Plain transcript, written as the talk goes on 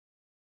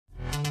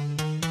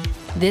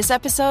This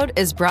episode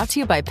is brought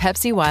to you by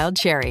Pepsi Wild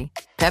Cherry.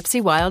 Pepsi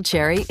Wild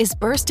Cherry is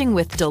bursting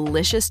with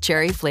delicious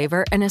cherry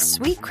flavor and a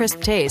sweet,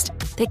 crisp taste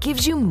that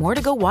gives you more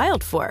to go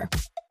wild for.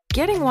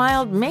 Getting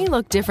wild may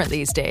look different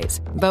these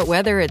days, but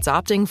whether it's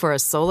opting for a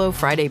solo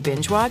Friday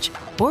binge watch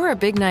or a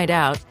big night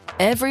out,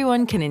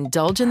 everyone can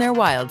indulge in their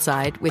wild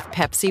side with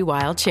Pepsi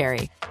Wild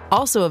Cherry.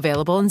 Also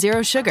available in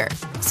Zero Sugar.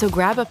 So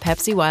grab a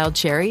Pepsi Wild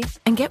Cherry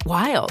and get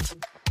wild.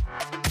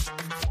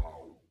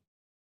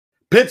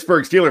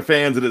 Pittsburgh Steelers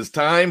fans, it is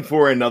time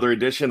for another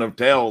edition of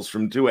Tales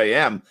from 2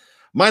 a.m.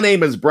 My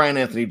name is Brian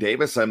Anthony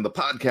Davis. I'm the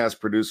podcast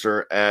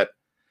producer at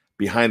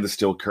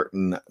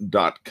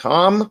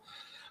BehindTheSteelCurtain.com.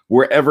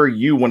 Wherever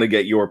you want to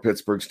get your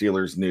Pittsburgh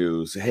Steelers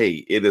news,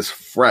 hey, it is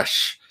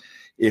fresh.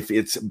 If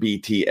it's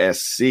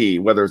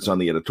BTSC, whether it's on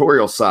the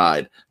editorial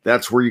side,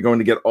 that's where you're going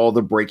to get all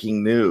the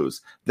breaking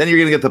news. Then you're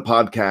going to get the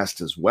podcast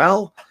as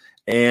well.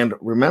 And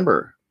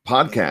remember,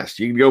 podcasts,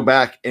 you can go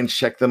back and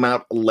check them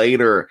out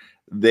later.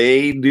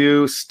 They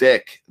do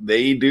stick.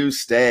 They do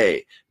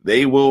stay.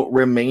 They will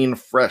remain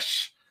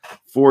fresh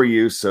for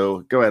you. So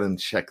go ahead and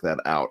check that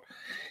out.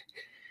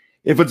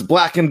 If it's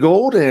black and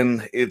gold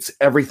and it's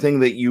everything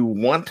that you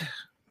want,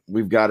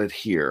 we've got it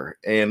here.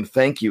 And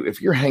thank you.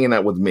 If you're hanging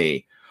out with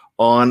me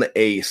on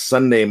a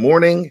Sunday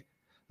morning,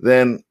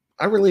 then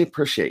I really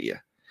appreciate you,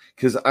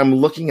 because I'm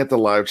looking at the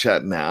live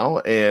chat now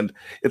and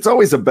it's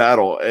always a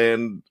battle.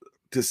 And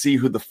to see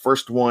who the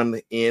first one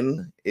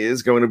in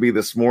is going to be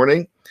this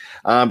morning.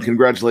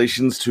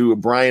 Congratulations to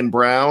Brian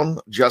Brown,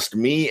 Just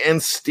Me,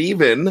 and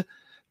Steven,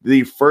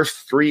 the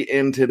first three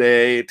in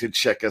today to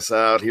check us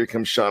out. Here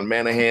comes Sean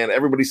Manahan.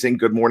 Everybody saying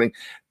good morning.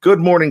 Good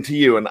morning to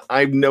you. And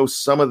I know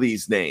some of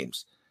these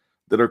names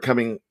that are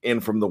coming in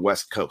from the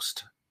West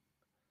Coast.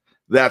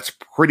 That's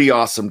pretty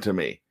awesome to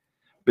me,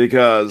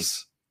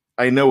 because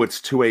I know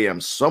it's 2 a.m.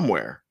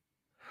 somewhere,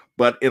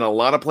 but in a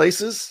lot of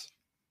places,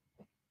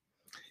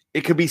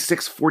 it could be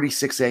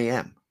 6:46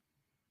 a.m.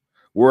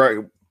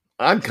 where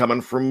I'm coming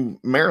from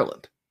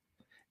Maryland.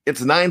 It's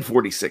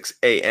 9:46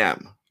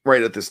 a.m.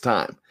 right at this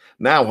time.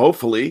 Now,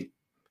 hopefully,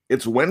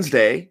 it's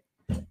Wednesday,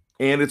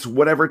 and it's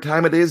whatever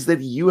time it is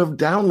that you have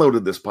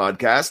downloaded this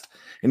podcast,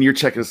 and you're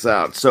checking us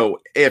out.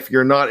 So if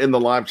you're not in the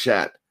live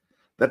chat,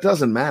 that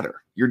doesn't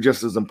matter. You're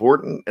just as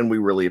important, and we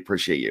really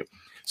appreciate you.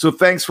 So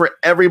thanks for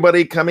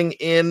everybody coming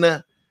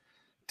in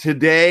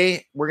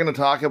today. We're going to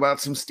talk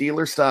about some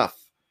Steeler stuff.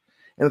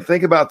 And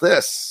think about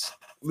this.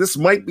 This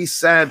might be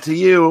sad to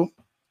you.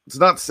 It's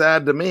not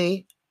sad to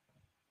me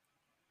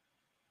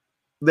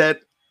that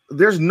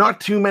there's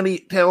not too many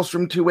Tales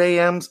from 2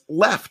 a.m.s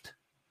left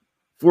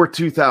for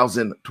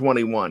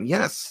 2021.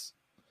 Yes,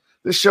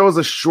 this show is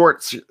a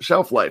short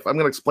shelf life. I'm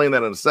going to explain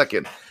that in a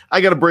second. I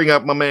got to bring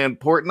up my man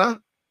Portna.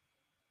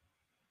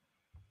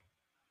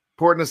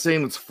 Portna's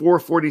saying it's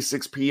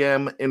 4:46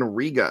 p.m. in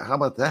Riga. How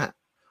about that?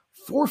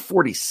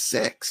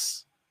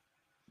 4:46.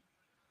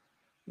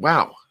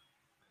 Wow.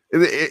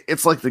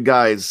 It's like the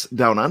guys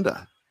down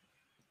under.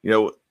 You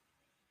know,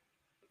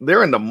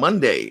 they're into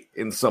Monday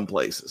in some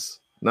places.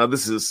 Now,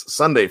 this is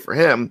Sunday for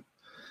him,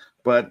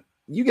 but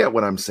you get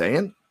what I'm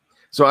saying.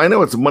 So I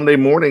know it's Monday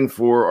morning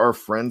for our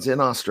friends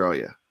in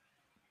Australia.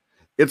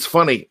 It's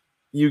funny.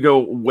 You go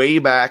way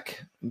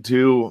back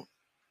to,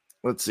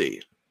 let's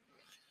see,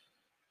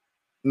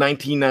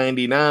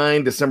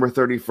 1999, December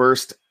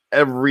 31st.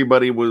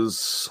 Everybody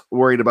was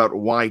worried about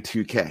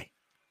Y2K.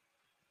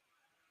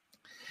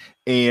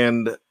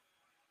 And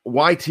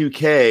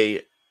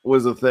Y2K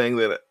was a thing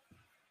that,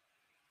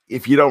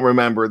 if you don't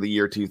remember the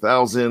year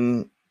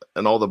 2000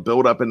 and all the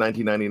buildup in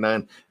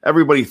 1999,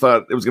 everybody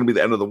thought it was going to be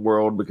the end of the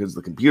world because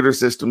the computer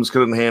systems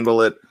couldn't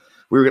handle it.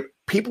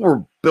 People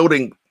were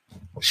building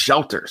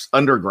shelters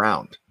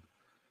underground.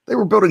 They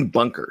were building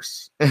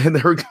bunkers, and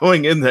they were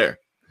going in there.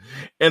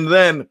 And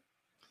then,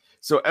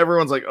 so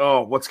everyone's like,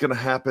 oh, what's going to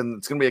happen?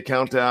 It's going to be a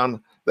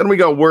countdown. Then we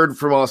got word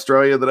from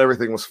Australia that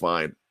everything was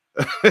fine.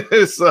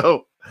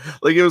 So,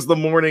 like, it was the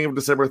morning of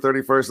December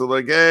 31st. They're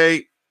like,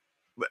 hey,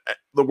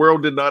 the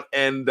world did not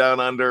end down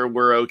under.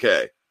 We're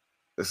okay.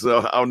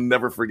 So I'll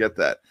never forget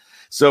that.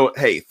 So,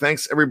 hey,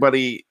 thanks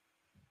everybody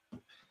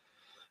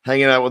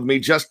hanging out with me.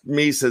 Just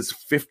Me says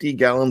 50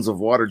 gallons of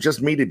water.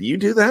 Just Me, did you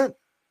do that?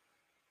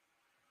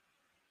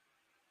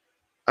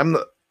 I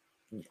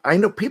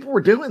know people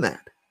were doing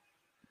that.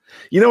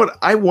 You know what?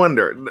 I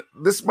wonder,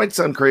 this might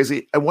sound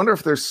crazy. I wonder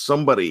if there's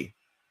somebody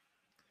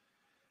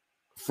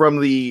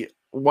from the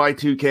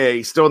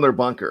Y2K still in their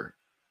bunker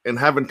and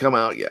haven't come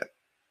out yet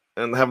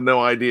and have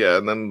no idea.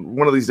 And then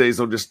one of these days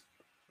they'll just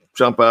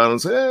jump out and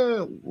say,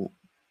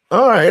 all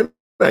right,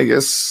 I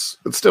guess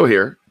it's still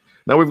here.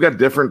 Now we've got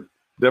different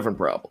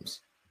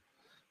problems.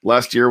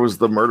 Last year was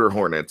the murder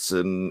hornets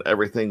and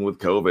everything with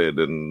COVID.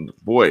 And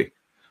boy,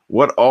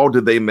 what all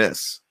did they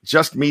miss?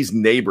 Just Me's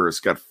neighbors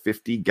got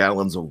 50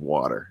 gallons of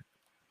water.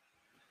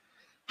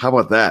 How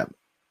about that?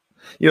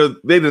 You know,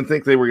 they didn't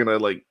think they were going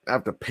to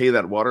have to pay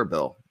that water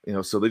bill,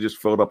 so they just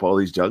filled up all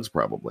these jugs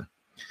probably.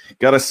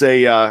 Gotta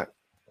say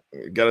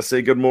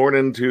good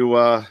morning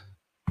to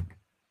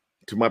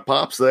my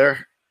pops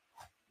there.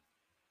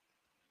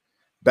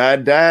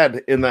 Bad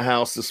Dad in the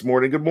house this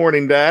morning. Good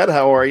morning, Dad.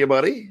 How are you,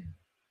 buddy?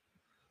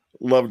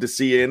 Love to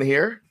see you in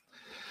here.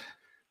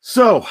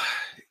 So,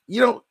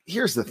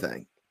 here's the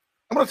thing.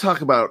 I'm going to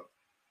talk about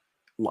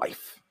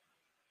life.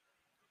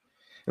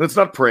 And it's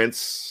not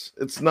Prince.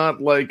 It's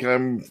not like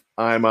I'm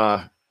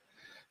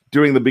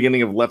doing the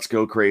beginning of Let's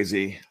Go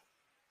Crazy.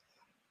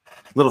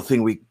 Little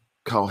thing we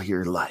call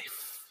here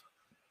life.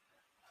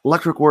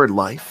 Electric word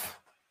life.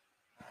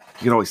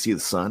 You can always see the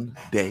sun,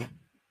 day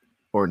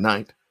or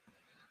night.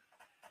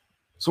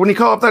 So when you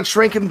call up that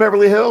shrink in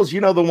Beverly Hills, you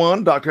know the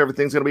one. Doctor,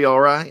 everything's going to be all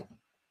right.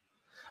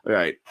 All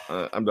right,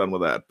 I'm done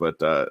with that. But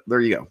there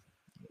you go.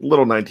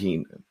 Going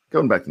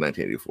back to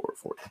 1984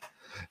 for you.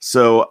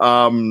 So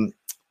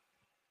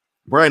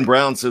Brian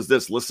Brown says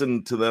this.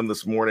 Listen to them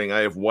this morning. I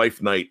have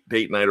wife night,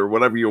 date night, or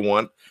whatever you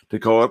want to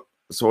call up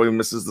so he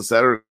misses the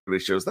Saturday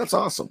shows. That's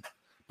awesome.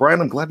 Brian,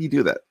 I'm glad you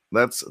do that.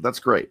 That's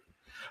great.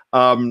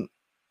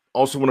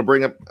 Also I'm going to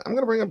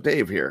bring up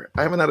Dave here.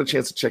 I haven't had a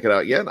chance to check it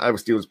out yet. I have a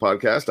Steelers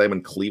podcast. I'm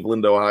in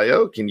Cleveland,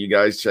 Ohio. Can you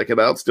guys check it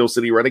out? Steel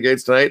City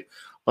Renegades tonight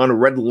on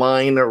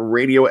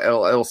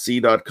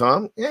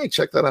redlineradiolllc.com. Hey,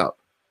 check that out.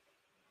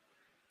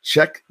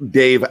 Check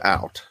Dave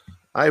out.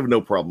 I have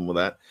no problem with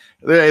that.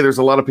 Hey, there's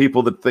a lot of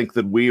people that think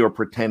that we are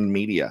pretend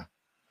media. I'm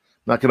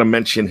not going to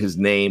mention his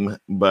name,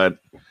 but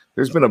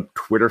there's been a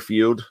Twitter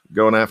feud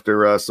going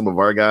after some of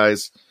our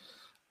guys.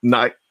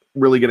 Not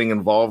really getting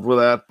involved with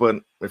that, but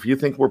if you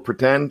think we're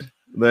pretend,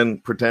 then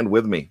pretend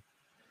with me.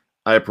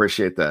 I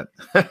appreciate that.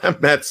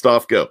 Matt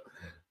Stofko.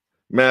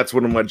 Matt's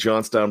one of my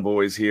Johnstown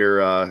boys here.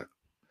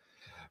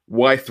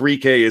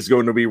 Y3K is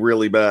going to be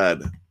really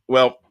bad.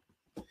 Well,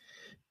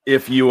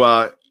 if you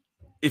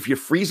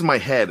freeze my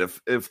head,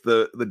 if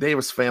the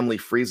Davis family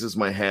freezes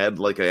my head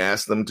like I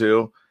asked them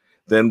to,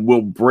 then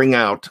we'll bring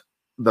out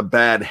the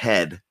bad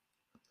head,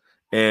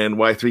 and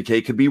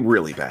Y3K could be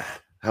really bad.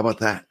 How about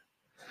that?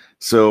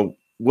 So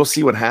we'll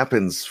see what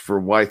happens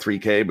for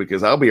Y3K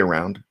because I'll be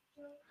around.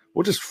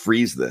 We'll just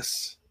freeze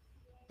this.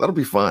 That'll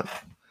be fun.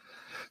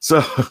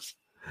 So,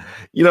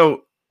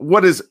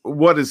 what is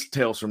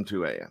Tales from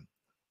 2 a.m.?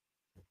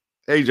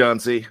 Hey, John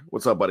C.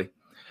 What's up, buddy?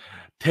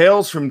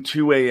 Tales from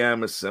 2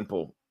 a.m. is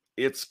simple.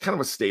 It's kind of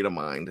a state of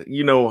mind.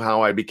 You know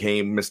how I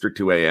became Mr.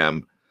 2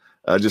 a.m.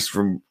 Just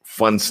from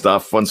fun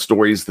stuff, fun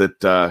stories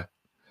that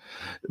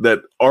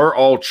are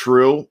all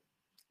true,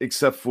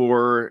 except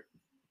for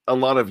a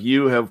lot of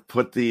you have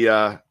put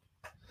that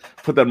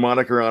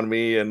moniker on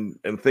me and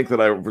think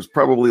that I was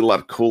probably a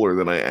lot cooler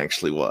than I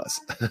actually was.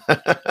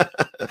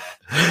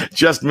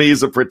 Just me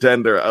as a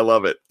pretender. I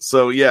love it.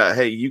 So yeah,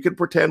 hey, you can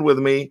pretend with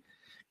me.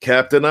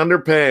 Captain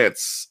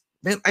Underpants.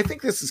 Man, I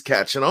think this is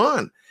catching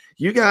on.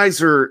 You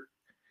guys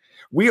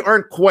we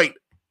aren't quite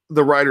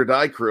the Ride or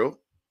Die crew.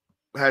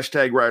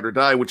 Hashtag Ride or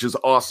Die, which is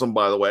awesome,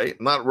 by the way.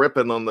 Not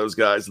ripping on those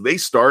guys. They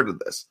started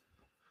this.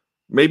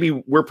 Maybe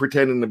we're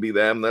pretending to be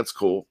them. That's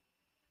cool.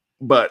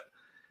 But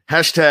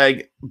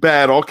hashtag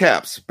bad, all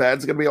caps.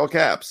 Bad's going to be all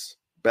caps.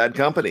 Bad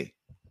company.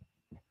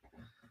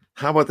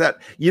 How about that?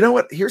 You know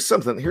what? Here's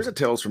something. Here's a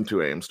Tales from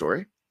 2 a.m.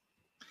 story.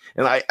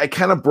 And I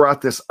kind of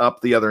brought this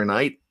up the other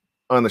night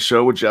on the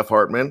show with Jeff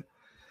Hartman.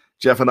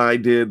 Jeff and I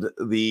did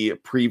the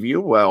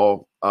preview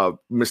while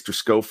Mr.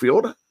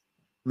 Schofield,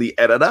 the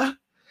editor,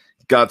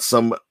 got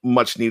some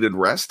much needed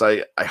rest.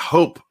 I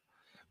hope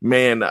he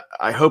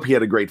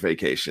had a great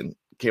vacation.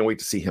 Can't wait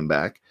to see him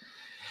back.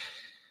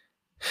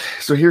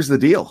 So here's the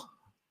deal.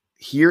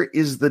 Here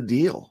is the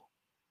deal.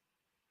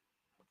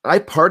 I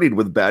partied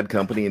with Bad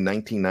Company in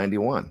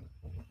 1991.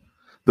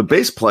 The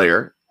bass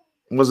player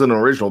wasn't an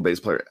original bass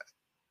player.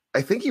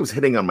 I think he was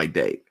hitting on my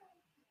date.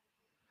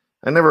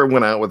 I never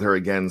went out with her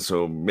again,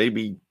 so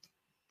maybe,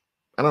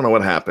 I don't know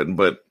what happened,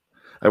 but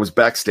I was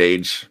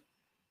backstage.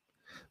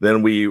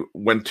 Then we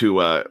went to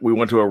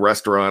a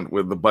restaurant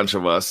with a bunch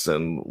of us,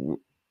 and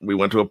we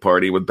went to a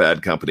party with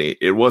Bad Company.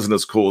 It wasn't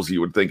as cool as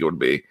you would think it would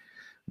be,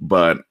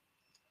 but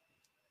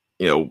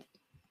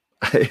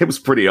it was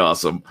pretty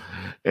awesome.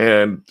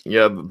 And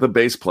yeah, the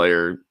bass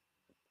player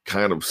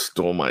kind of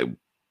stole my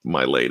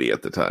lady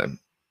at the time.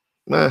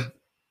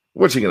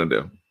 What you gonna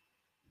do?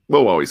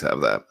 We'll always have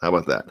that. How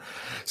about that?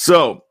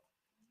 So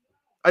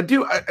I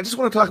just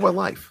want to talk about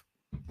life.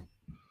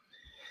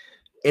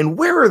 And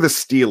where are the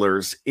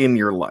Steelers in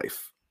your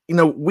life?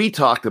 We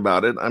talked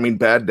about it. I mean,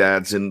 Bad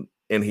Dad's in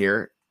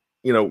here.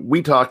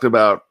 We talked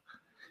about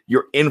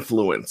your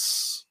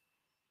influence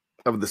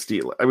of the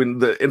Steelers. I mean,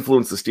 the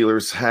influence the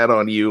Steelers had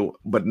on you,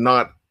 but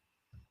not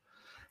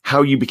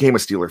how you became a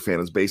Steeler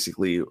fan is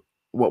basically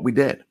what we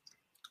did.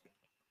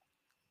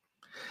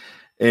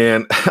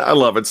 And I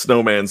love it.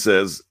 Snowman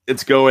says,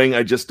 it's going.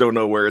 I just don't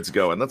know where it's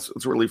going. That's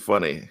really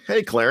funny.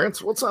 Hey,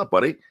 Clarence, what's up,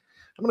 buddy?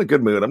 I'm in a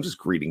good mood. I'm just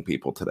greeting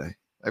people today.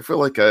 I feel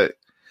like I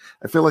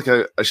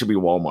should be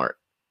Walmart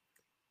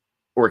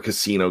or a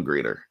casino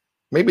greeter.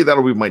 Maybe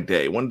that'll be my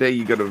day. One day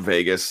you go to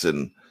Vegas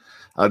and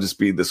I'll just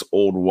be this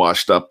old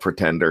washed up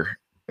pretender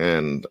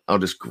and I'll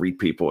just greet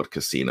people at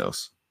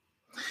casinos.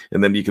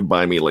 And then you can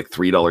buy me like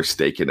 $3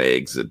 steak and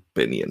eggs at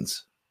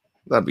Binion's.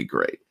 That'd be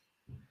great.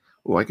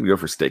 Oh, I could go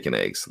for steak and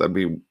eggs. That'd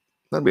be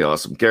That'd be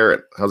awesome.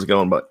 Garrett, how's it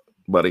going,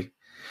 buddy?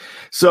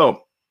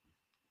 So,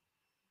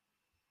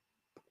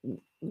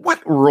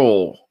 what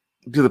role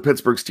do the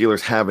Pittsburgh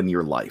Steelers have in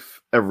your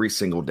life every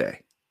single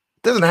day?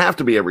 It doesn't have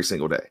to be every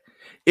single day.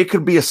 It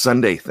could be a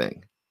Sunday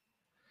thing.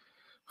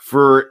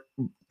 For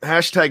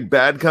hashtag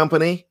bad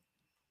company,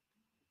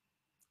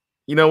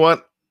 you know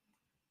what?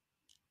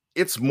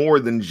 It's more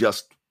than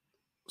just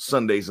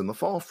Sundays in the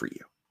fall for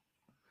you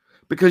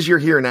because you're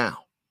here now.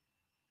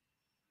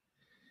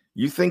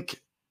 You think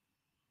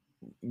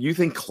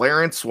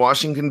Clarence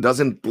Washington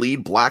doesn't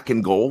bleed black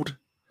and gold?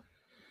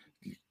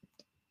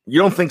 You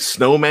don't think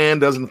Snowman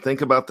doesn't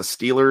think about the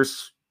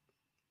Steelers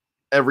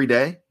every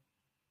day?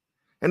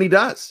 And he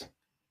does.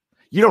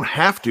 You don't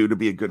have to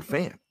be a good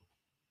fan.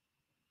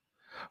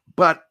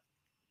 But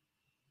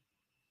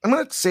I'm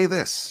going to say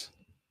this.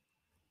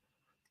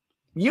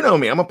 You know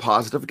me, I'm a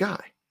positive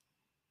guy.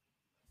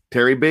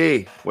 Terry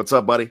B, what's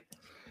up, buddy?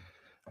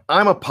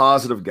 I'm a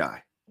positive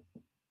guy.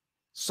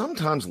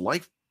 Sometimes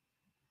life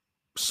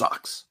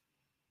sucks.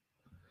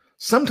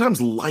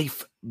 Sometimes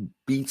life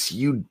beats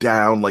you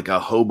down like a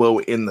hobo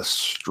in the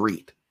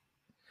street.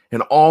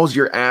 And all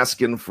you're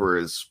asking for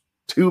is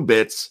 2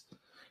 bits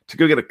to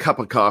go get a cup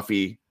of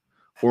coffee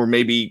or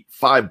maybe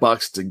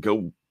 $5 to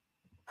go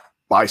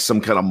buy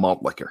some kind of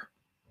malt liquor.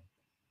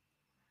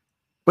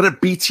 But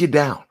it beats you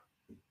down.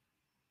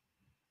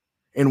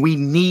 And we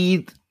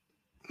need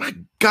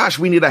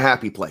a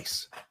happy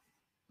place.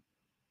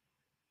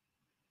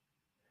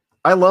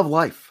 I love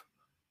life,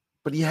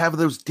 but you have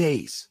those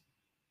days.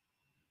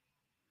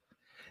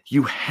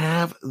 You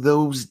have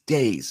those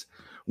days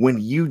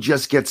when you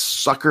just get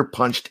sucker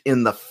punched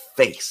in the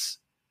face.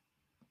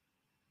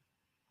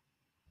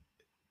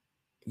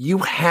 You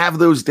have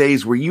those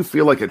days where you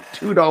feel like a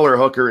 $2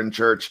 hooker in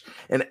church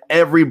and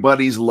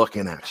everybody's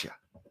looking at you.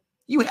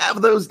 You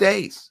have those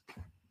days.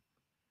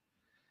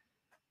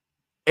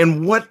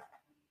 And what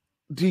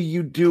do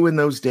you do in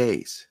those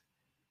days?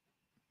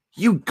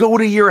 You go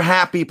to your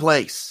happy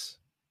place.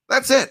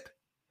 That's it.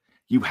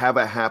 You have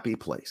a happy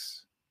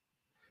place.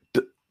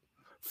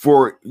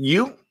 For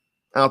you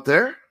out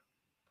there,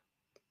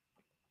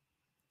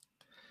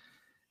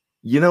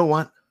 you know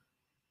what?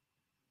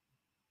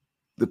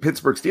 The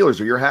Pittsburgh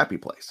Steelers are your happy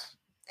place.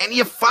 And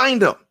you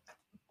find them.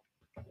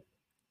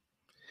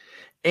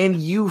 And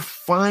you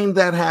find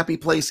that happy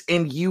place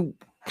and you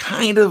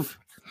kind of,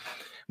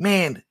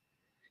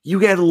 you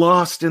get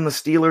lost in the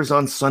Steelers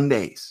on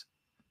Sundays.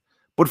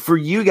 But for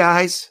you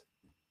guys,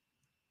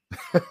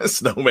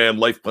 Snowman,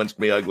 life punched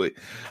me ugly.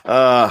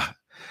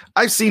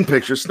 I've seen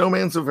pictures.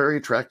 Snowman's a very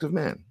attractive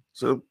man.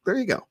 So there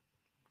you go.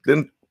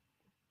 Then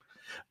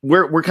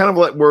we're kind of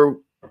like,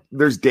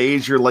 there's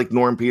days you're like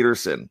Norm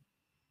Peterson.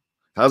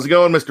 How's it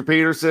going, Mr.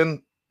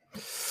 Peterson?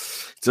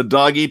 It's a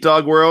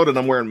dog-eat-dog world, and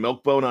I'm wearing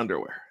Milk-Bone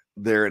underwear.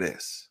 There it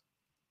is.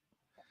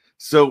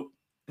 So,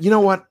 you know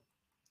what?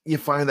 You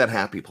find that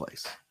happy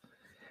place.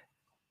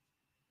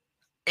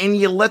 And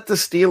you let the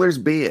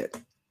Steelers be it.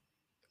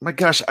 My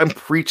gosh, I'm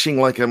preaching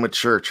like I'm at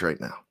church right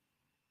now.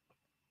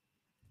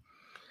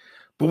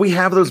 But we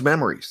have those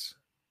memories.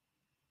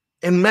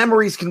 And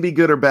memories can be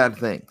good or bad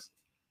things.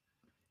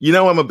 You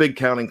know I'm a big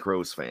Counting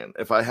Crows fan.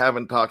 If I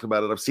haven't talked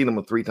about it, I've seen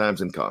them 3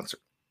 times in concert.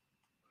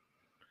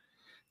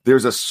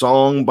 There's a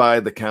song by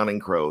the Counting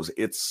Crows.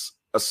 It's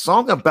a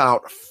song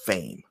about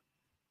fame.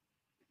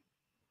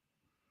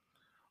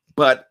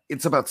 But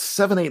it's about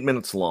 7-8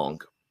 minutes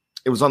long.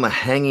 It was on the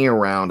Hanging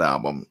Around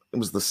album. It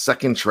was the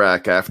second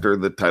track after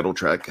the title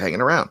track, Hanging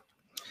Around.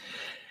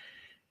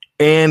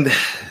 And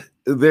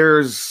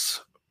there's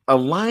a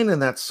line in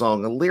that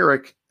song, a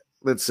lyric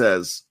that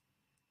says,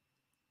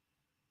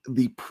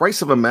 the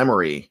price of a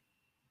memory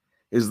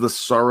is the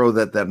sorrow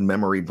that that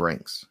memory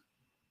brings.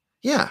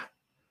 Yeah,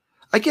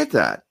 I get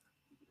that.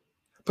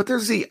 But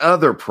there's the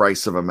other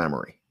price of a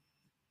memory.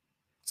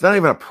 It's not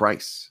even a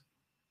price.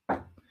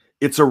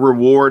 It's a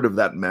reward of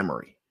that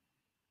memory.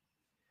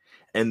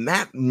 And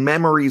that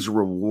memory's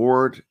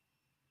reward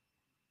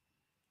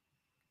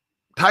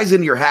ties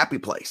into your happy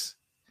place.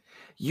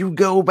 You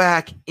go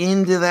back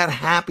into that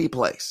happy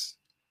place.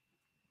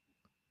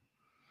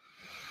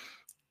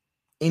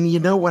 And you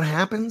know what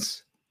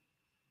happens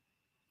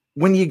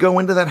when you go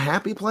into that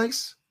happy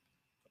place?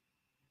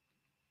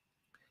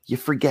 You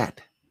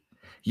forget.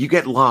 You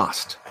get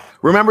lost.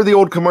 Remember the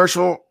old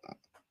commercial?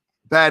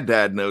 Bad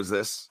Dad knows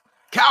this.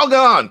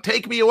 Calgon,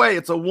 take me away.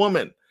 It's a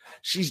woman.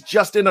 She's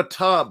just in a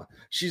tub.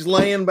 She's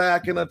laying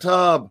back in a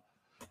tub.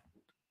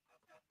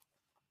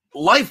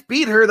 Life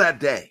beat her that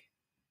day.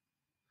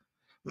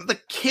 The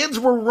kids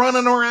were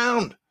running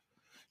around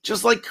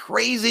just like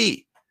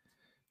crazy.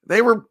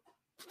 They were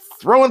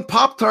throwing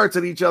Pop-Tarts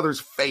at each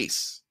other's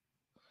face.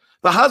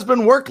 The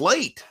husband worked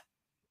late.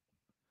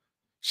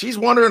 She's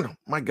wondering,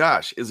 my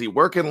gosh, is he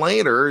working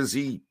late or is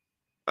he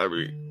out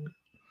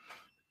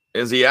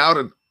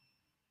at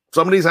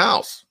somebody's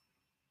house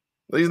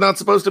that he's not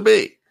supposed to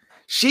be?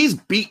 She's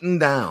beaten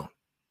down.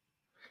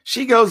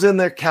 She goes in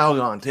there,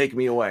 Calgon, take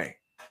me away.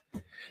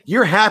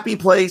 Your happy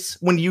place,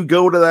 when you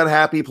go to that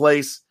happy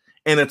place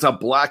and it's a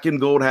black and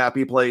gold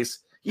happy place,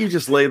 You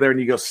just lay there and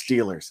you go,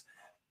 Steelers,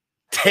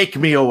 take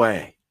me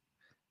away.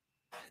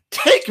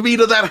 Take me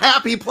to that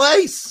happy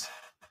place.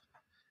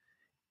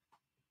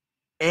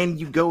 And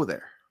you go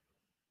there.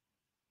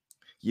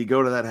 You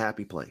go to that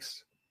happy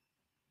place.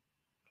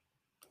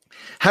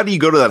 How do you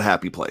go to that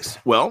happy place?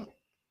 Well,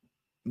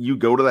 you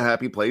go to the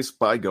happy place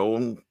by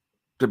going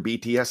to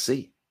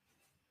BTSC.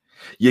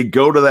 You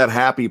go to that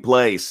happy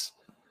place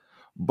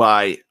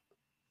by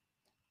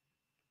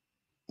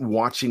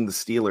watching the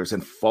Steelers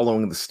and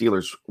following the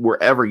Steelers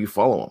wherever you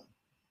follow them.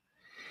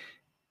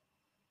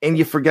 And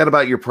you forget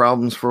about your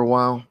problems for a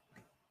while.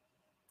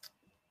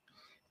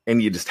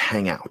 And you just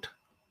hang out.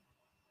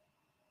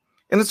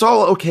 And it's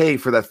all okay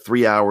for that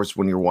 3 hours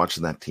when you're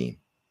watching that team.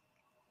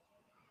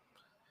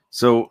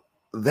 So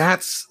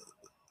that's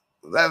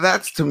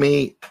to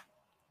me,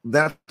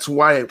 that's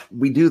why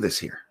we do this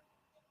here.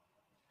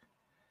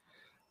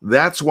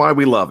 That's why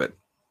we love it.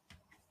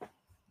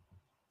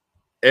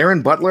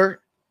 Aaron Butler,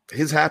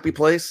 his happy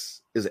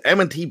place is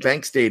M&T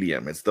Bank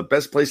Stadium. It's the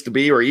best place to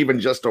be, or even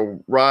just a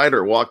ride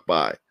or walk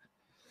by.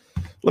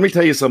 Let me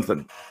tell you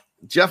something.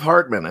 Jeff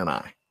Hartman and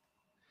I,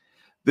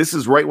 this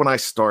is right when I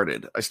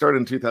started. I started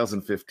in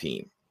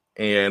 2015,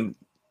 and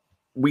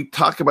we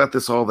talk about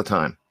this all the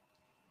time.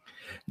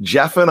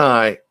 Jeff and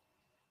I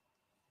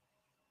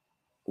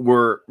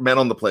were men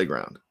on the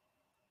playground.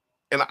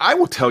 And I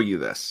will tell you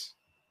this.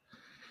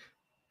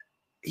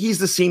 He's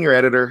the senior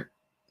editor,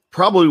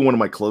 probably one of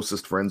my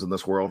closest friends in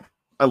this world.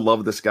 I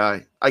love this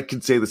guy. I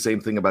could say the same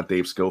thing about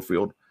Dave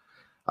Schofield.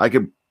 I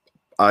could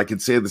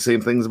say the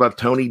same things about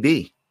Tony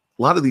D.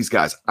 A lot of these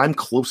guys I'm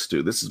close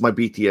to. This is my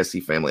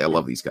BTSC family. I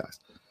love these guys.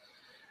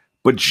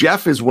 But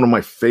Jeff is one of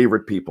my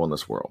favorite people in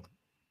this world.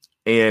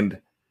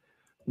 And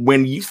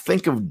when you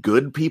think of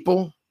good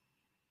people,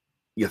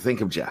 you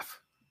think of Jeff.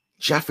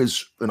 Jeff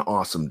is an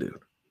awesome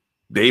dude.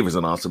 Dave is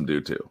an awesome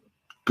dude too.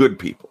 Good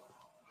people.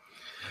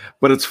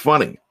 But it's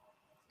funny.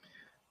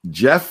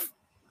 Jeff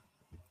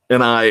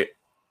and I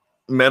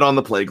met on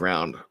the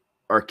playground.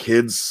 Our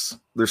kids,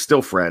 they're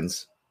still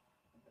friends.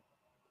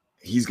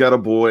 He's got a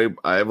boy.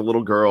 I have a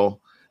little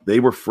girl.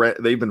 They've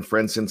been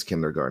friends since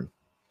kindergarten.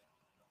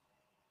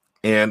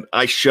 And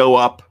I show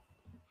up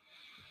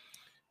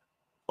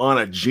on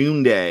a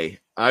June day.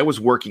 I was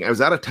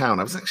out of town.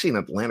 I was actually in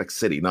Atlantic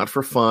City, not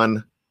for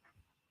fun.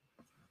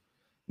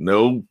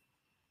 No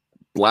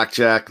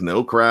blackjack,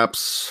 no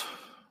craps,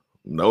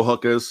 no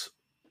hookers.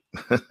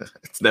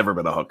 It's never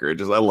been a hooker.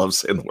 I love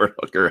saying the word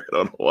hooker. I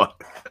don't know why.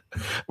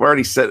 I've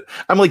already said,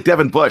 I'm like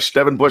Devin Bush.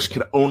 Devin Bush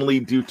can only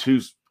do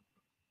two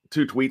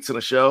tweets in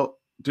a show,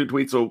 2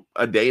 tweets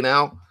a day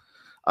now.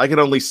 I can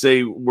only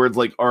say words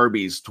like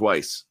Arby's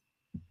twice.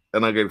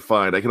 And I get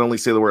fined. I can only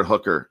say the word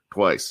hooker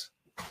twice.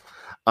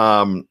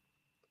 But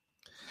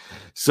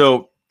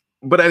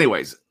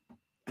anyways,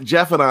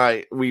 Jeff and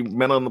I, we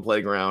met on the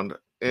playground,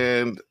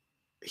 and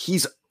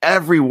he's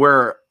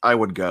everywhere I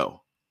would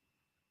go.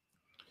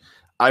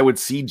 I would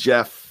see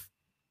Jeff,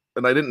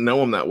 and I didn't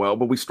know him that well,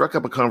 but we struck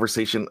up a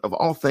conversation of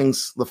all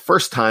things the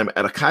first time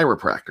at a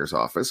chiropractor's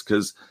office,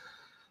 because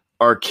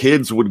our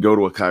kids would go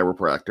to a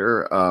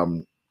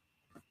chiropractor,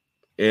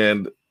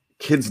 and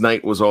kids'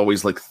 night was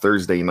always like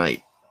Thursday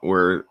night,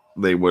 where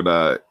they would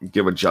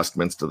give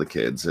adjustments to the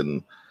kids.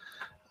 And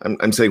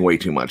I'm saying way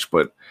too much,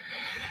 but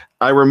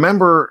I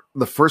remember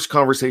the first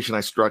conversation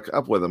I struck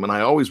up with him, and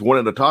I always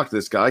wanted to talk to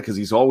this guy because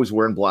he's always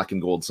wearing black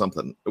and gold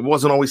something. It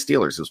wasn't always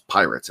Steelers. It was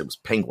Pirates. It was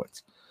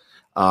Penguins.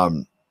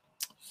 I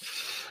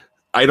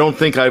don't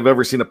think I've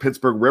ever seen a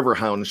Pittsburgh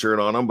Riverhound shirt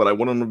on him, but I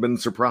wouldn't have been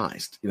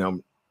surprised,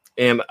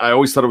 and I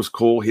always thought it was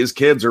cool. His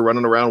kids are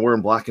running around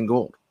wearing black and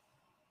gold.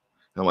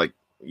 I'm like,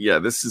 yeah,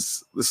 this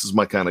is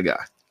my kind of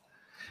guy.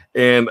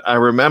 And I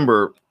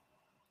remember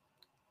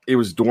it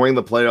was during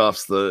the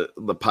playoffs.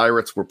 The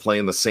Pirates were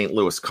playing the St.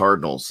 Louis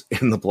Cardinals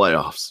in the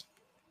playoffs.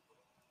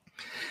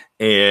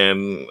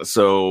 And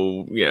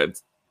so, yeah,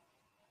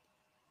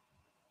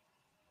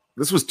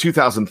 this was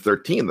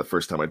 2013, the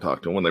first time I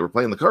talked to him, when they were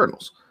playing the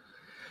Cardinals.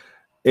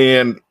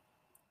 And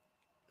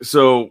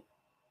so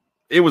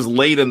it was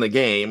late in the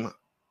game.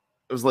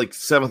 It was like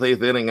 7th,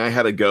 8th inning. I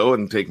had to go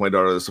and take my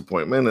daughter to this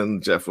appointment,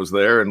 and Jeff was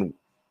there. And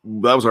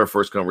that was our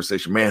first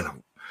conversation.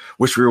 Man,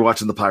 wish we were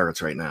watching the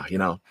Pirates right now,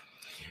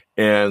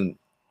 And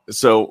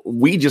so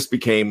we just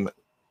became,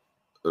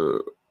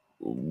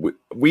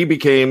 we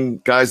became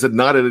guys that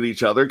nodded at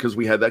each other because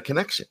we had that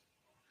connection.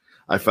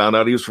 I found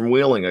out he was from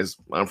Wheeling.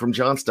 I'm from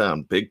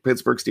Johnstown, big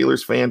Pittsburgh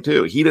Steelers fan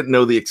too. He didn't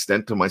know the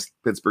extent to my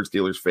Pittsburgh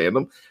Steelers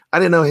fandom. I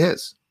didn't know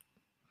his.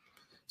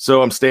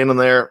 So I'm standing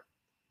there,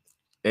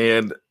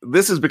 and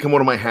this has become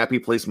one of my happy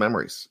place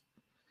memories.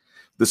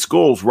 The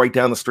school's right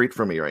down the street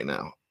from me right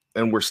now,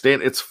 and we're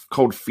standing. It's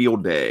called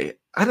Field Day.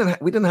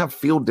 We didn't have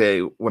Field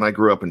Day when I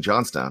grew up in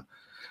Johnstown,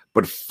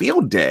 but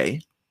Field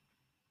Day.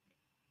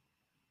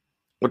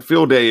 What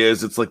Field Day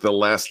is, it's like the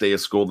last day of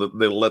school that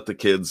they let the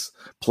kids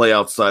play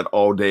outside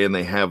all day, and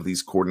they have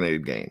these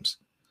coordinated games.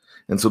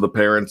 And so the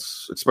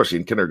parents, especially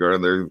in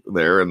kindergarten, they're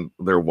there and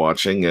they're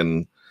watching,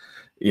 and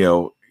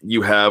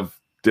you have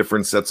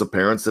different sets of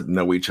parents that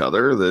know each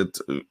other,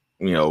 that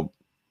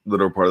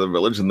that are part of the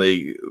village, and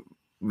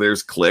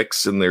there's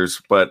cliques and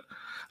but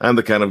I'm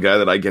the kind of guy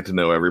that I get to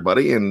know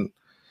everybody. And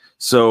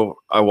so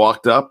I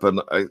walked up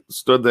and I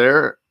stood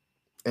there,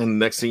 and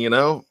next thing you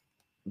know,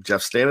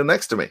 Jeff's standing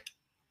next to me. He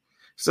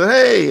said,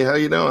 "Hey, how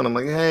you doing?" I'm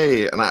like,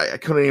 "Hey," and I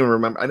couldn't even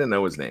remember. I didn't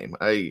know his name.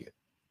 I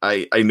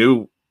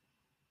knew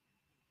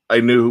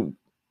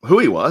who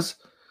he was,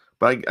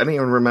 but I didn't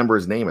even remember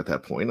his name at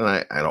that point.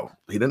 And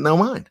he didn't know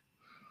mine,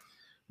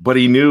 but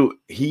he knew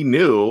he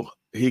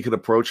could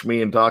approach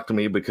me and talk to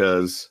me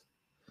because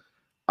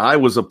I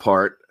was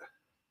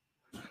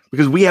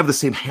because we have the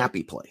same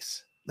happy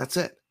place. That's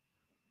it.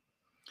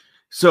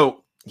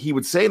 So he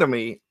would say to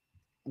me,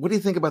 "What do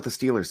you think about the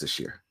Steelers this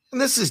year?" And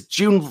this is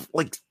June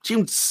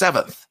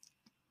 7th.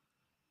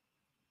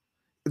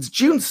 It's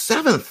June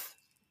 7th.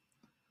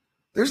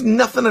 There's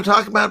nothing to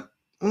talk about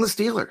on the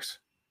Steelers.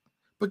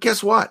 But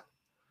guess what?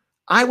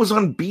 I was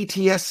on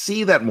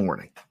BTSC that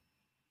morning.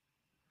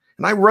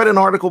 And I read an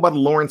article about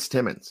Lawrence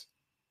Timmons,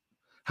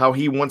 how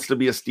he wants to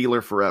be a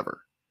Steeler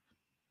forever.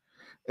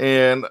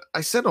 And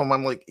I said to him,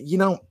 I'm like,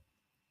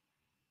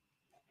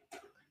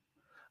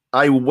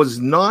 I was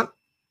not.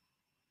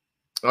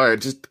 All right, I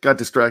just got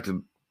distracted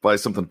by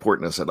something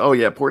important. I said, "Oh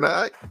yeah, important.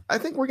 I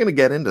think we're going to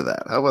get into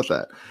that. How about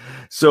that?"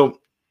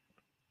 So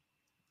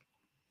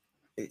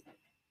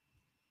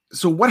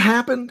what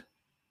happened?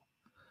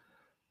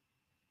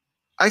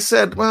 I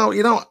said, "Well,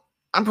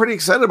 I'm pretty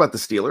excited about the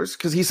Steelers,"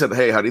 because he said,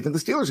 "Hey, how do you think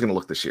the Steelers are going to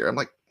look this year?" I'm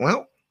like,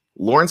 "Well,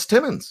 Lawrence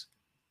Timmons."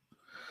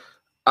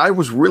 I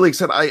was really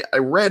excited. I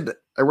read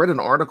an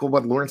article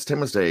about Lawrence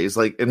Timmons days,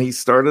 and he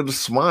started to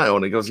smile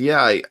and he goes,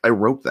 "Yeah, I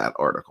wrote that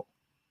article."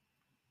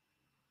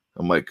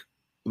 I'm like,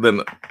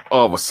 then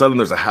all of a sudden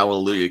there's a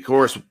hallelujah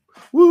chorus.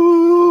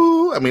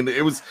 Woo! I mean,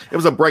 it was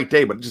a bright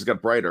day, but it just got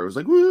brighter. It was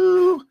like,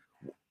 woo!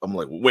 I'm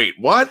like, wait,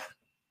 what?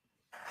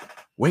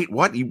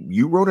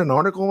 You wrote an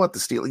article about the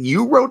Steelers?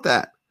 You wrote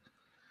that?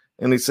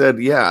 And he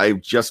said, "Yeah, I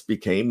just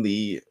became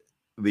the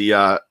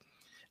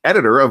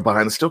editor of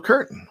Behind the Steel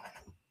Curtain."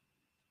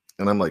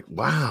 And I'm like,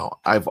 wow,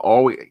 I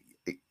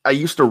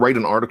used to write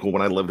an article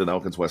when I lived in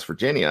Elkins, West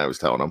Virginia. I was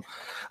telling him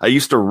I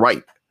used to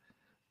write,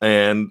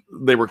 and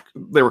they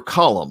were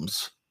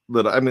columns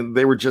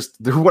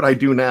they're what I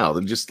do now.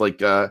 They're just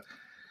like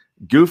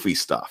goofy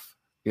stuff,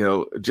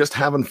 just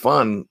having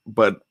fun,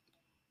 but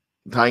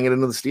tying it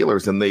into the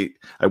Steelers. And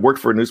I worked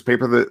for a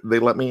newspaper that they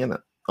let me in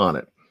on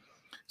it.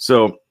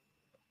 So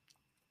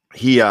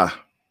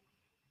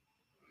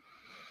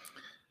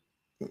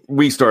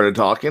we started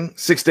talking.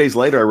 6 days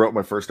later, I wrote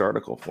my first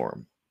article for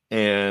him,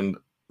 and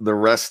the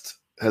rest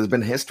has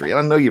been history. And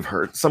I know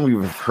some of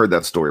you have heard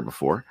that story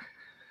before,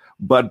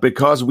 but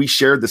because we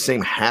shared the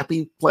same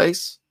happy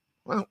place,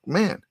 well,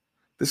 man,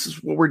 this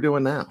is what we're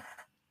doing now.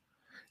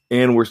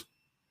 And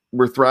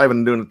we're thriving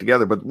and doing it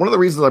together. But one of the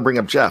reasons I bring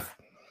up Jeff,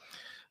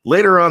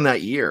 later on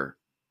that year,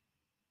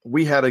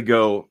 we had to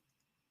go,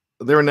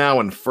 they're now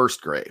in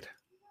first grade.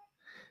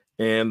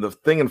 And the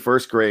thing in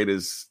first grade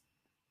is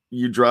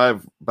you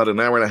drive about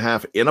an hour and a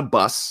half in a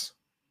bus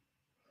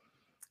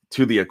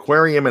to the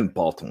aquarium in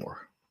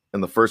Baltimore.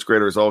 And the first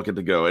graders all get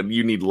to go. And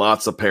you need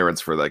lots of parents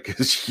for that,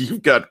 because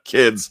you've got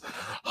kids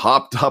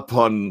hopped up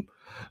on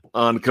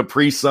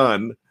Capri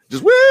Sun,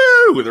 just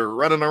woo! They're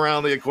running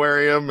around the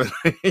aquarium.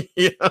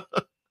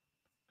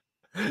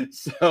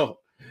 So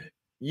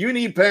you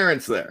need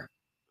parents there.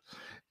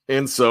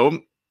 And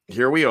so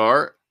here we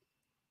are.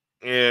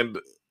 And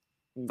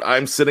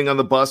I'm sitting on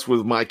the bus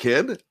with my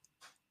kid,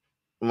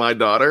 my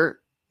daughter.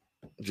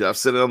 Jeff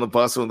sitting on the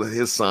bus with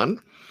his son.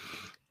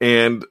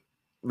 And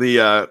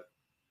we're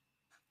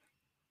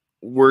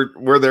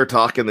there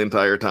talking the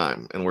entire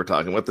time, and we're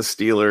talking about the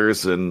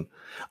Steelers, and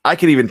I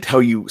can even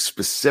tell you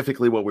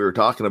specifically what we were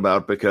talking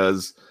about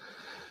because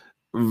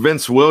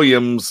Vince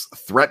Williams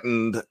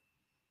threatened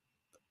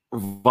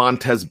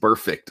Vontaze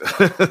Burfict.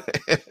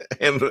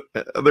 And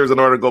there's an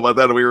article about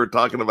that, and we were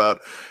talking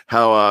about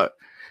how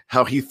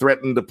he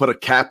threatened to put a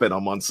cap in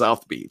him on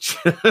South Beach.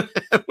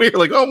 We were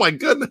like, oh my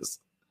goodness.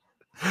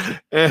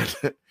 And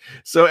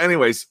so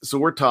anyways, so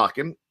we're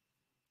talking,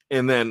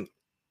 and then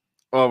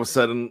all of a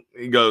sudden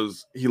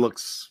he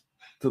looks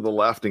to the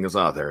left and goes,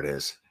 "Oh, there it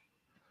is."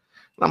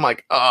 And I'm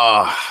like,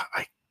 "Oh,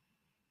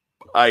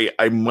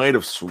 I might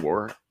have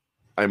swore.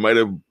 I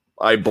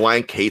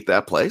blank hate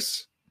that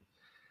place."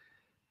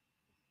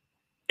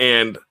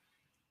 And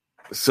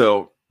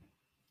so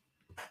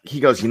he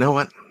goes, "You know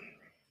what?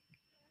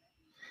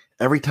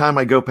 Every time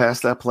I go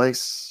past that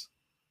place,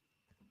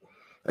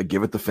 I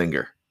give it the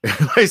finger."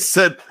 And I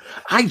said,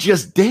 "I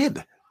just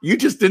did. You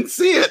just didn't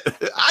see it.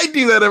 I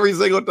do that every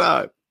single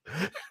time."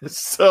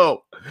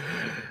 So,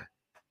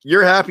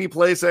 your happy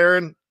place,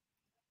 Aaron,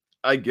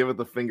 I give it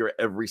the finger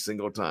every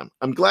single time.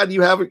 I'm glad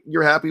you have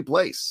your happy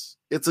place.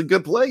 It's a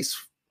good place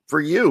for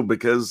you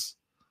because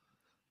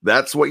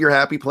that's what your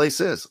happy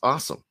place is.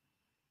 Awesome.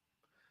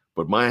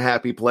 But my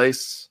happy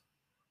place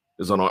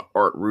is on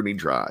Art Rooney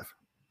Drive.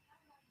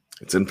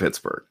 It's in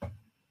Pittsburgh.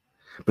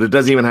 But it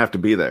doesn't even have to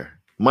be there.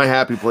 My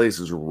happy place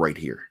is right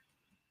here.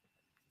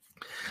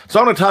 So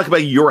I want to talk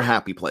about your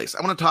happy place.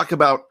 I want to talk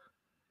about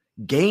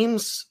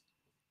games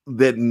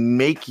that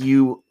make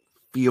you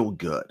feel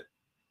good.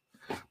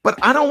 But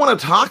I don't want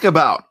to talk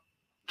about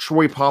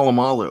Troy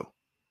Polamalu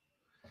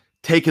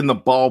taking the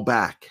ball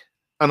back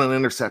on an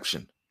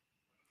interception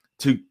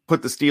to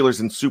put the Steelers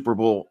in Super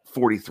Bowl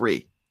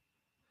 43.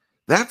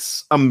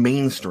 That's a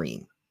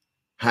mainstream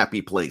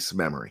happy place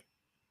memory.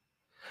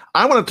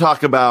 I want to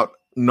talk about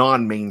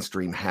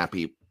non-mainstream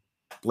happy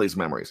place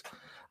memories.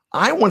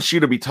 I want you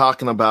to be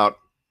talking about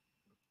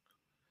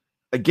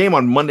a game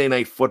on Monday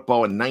Night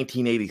Football in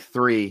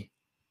 1983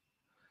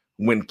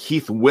 when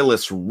Keith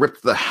Willis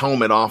ripped the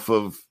helmet off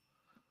of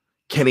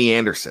Kenny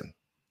Anderson,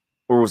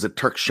 or was it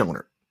Turk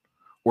Schoenert,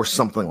 or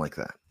something like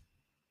that.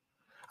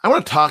 I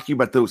want to talk to you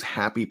about those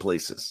happy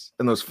places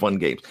and those fun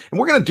games. And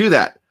we're going to do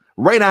that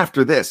right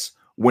after this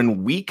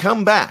when we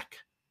come back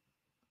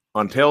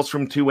on Tales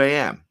from 2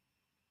 a.m.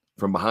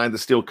 from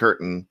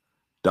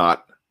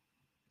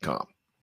BehindTheSteelCurtain.com.